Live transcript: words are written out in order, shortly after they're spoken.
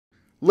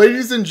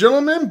Ladies and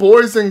gentlemen,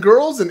 boys and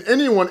girls, and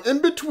anyone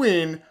in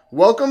between,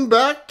 welcome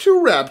back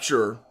to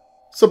Rapture.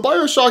 So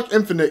BioShock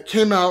Infinite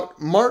came out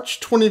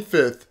March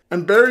 25th,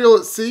 and Burial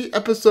at Sea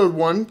Episode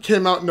 1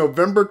 came out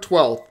November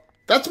 12th.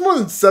 That's more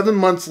than 7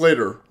 months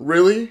later,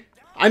 really?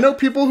 I know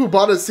people who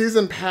bought a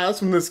season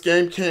pass when this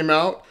game came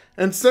out,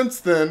 and since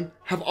then,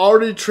 have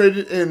already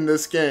traded in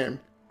this game.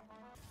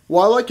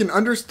 While I can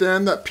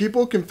understand that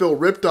people can feel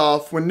ripped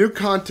off when new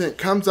content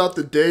comes out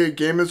the day a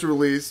game is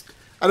released,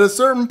 at a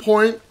certain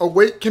point, a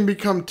wait can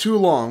become too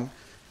long.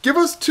 Give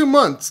us 2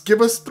 months,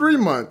 give us 3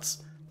 months,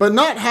 but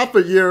not half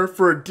a year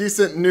for a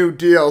decent new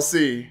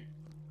DLC.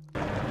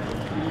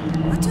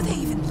 What do they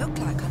even look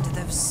like under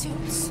those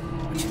suits?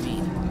 What do you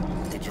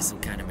mean? They're just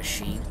some kind of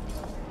machine?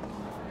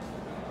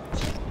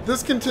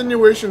 This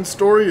continuation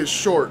story is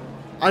short.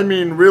 I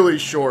mean really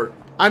short.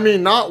 I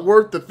mean not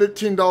worth the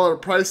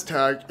 $15 price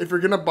tag if you're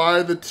gonna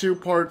buy the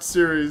 2-part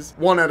series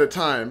one at a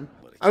time.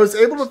 I was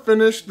able to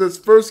finish this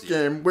first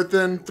game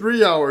within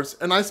 3 hours,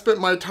 and I spent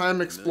my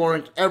time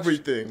exploring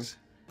everything.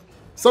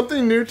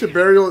 Something new to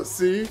Burial at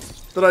Sea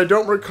that I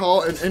don't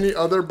recall in any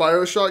other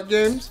BioShock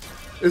games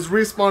is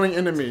respawning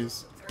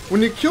enemies.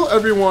 When you kill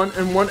everyone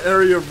in one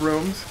area of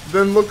rooms,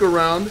 then look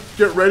around,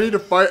 get ready to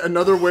fight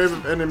another wave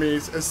of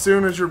enemies as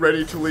soon as you're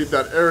ready to leave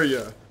that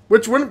area.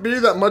 Which wouldn't be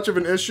that much of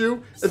an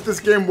issue if this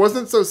game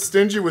wasn't so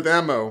stingy with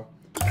ammo.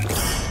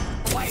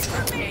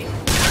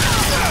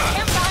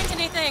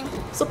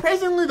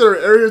 Surprisingly, there are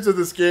areas of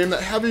this game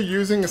that have you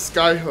using a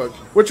skyhook,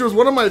 which was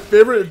one of my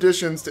favorite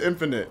additions to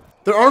Infinite.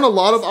 There aren't a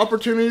lot of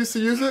opportunities to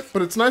use it,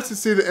 but it's nice to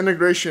see the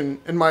integration,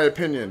 in my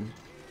opinion.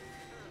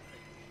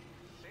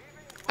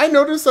 I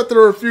noticed that there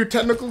were a few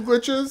technical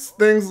glitches,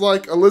 things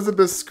like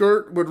Elizabeth's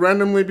skirt would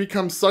randomly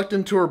become sucked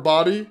into her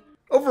body.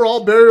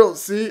 Overall, Burial at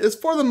Sea is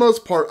for the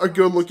most part a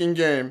good looking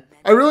game.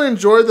 I really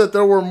enjoyed that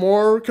there were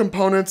more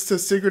components to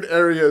secret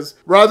areas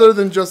rather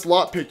than just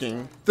lot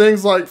picking.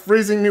 Things like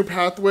freezing new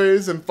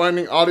pathways and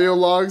finding audio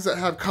logs that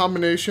have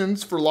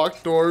combinations for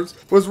locked doors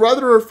was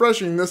rather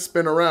refreshing this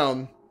spin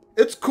around.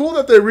 It's cool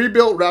that they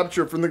rebuilt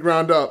Rapture from the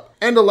ground up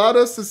and allowed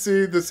us to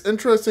see this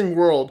interesting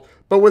world,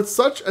 but with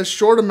such a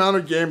short amount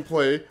of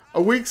gameplay,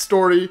 a weak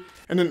story,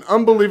 and an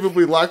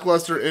unbelievably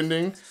lackluster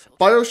ending,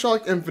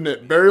 BioShock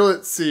Infinite Burial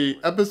at Sea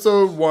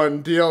Episode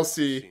 1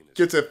 DLC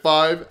gets a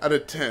 5 out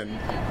of 10.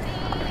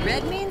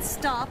 Red means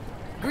stop,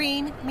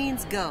 green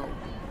means go.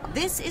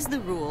 This is the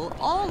rule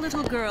all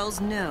little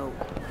girls know.